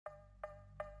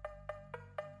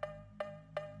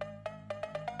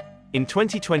In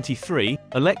 2023,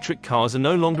 electric cars are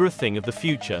no longer a thing of the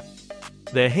future.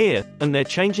 They're here, and they're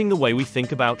changing the way we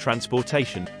think about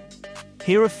transportation.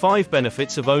 Here are 5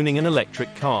 benefits of owning an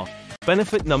electric car.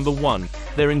 Benefit number 1.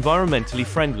 They're environmentally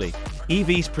friendly.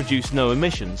 EVs produce no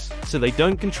emissions, so they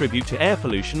don't contribute to air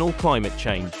pollution or climate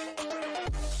change.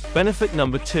 Benefit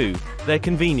number 2. They're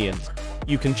convenient.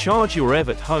 You can charge your EV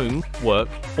at home, work,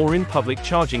 or in public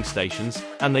charging stations,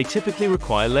 and they typically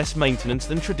require less maintenance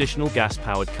than traditional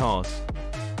gas-powered cars.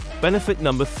 Benefit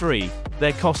number 3.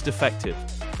 They're cost-effective.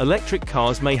 Electric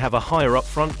cars may have a higher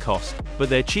upfront cost, but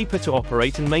they're cheaper to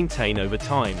operate and maintain over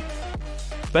time.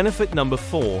 Benefit number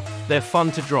 4. They're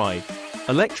fun to drive.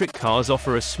 Electric cars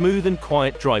offer a smooth and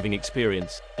quiet driving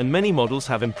experience, and many models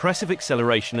have impressive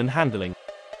acceleration and handling.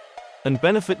 And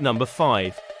benefit number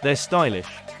 5. They're stylish.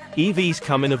 EVs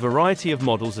come in a variety of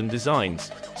models and designs,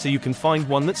 so you can find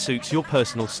one that suits your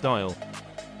personal style.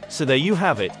 So there you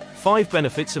have it, 5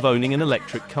 benefits of owning an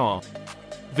electric car.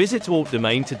 Visit Auto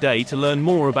Domain today to learn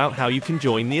more about how you can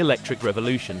join the electric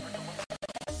revolution.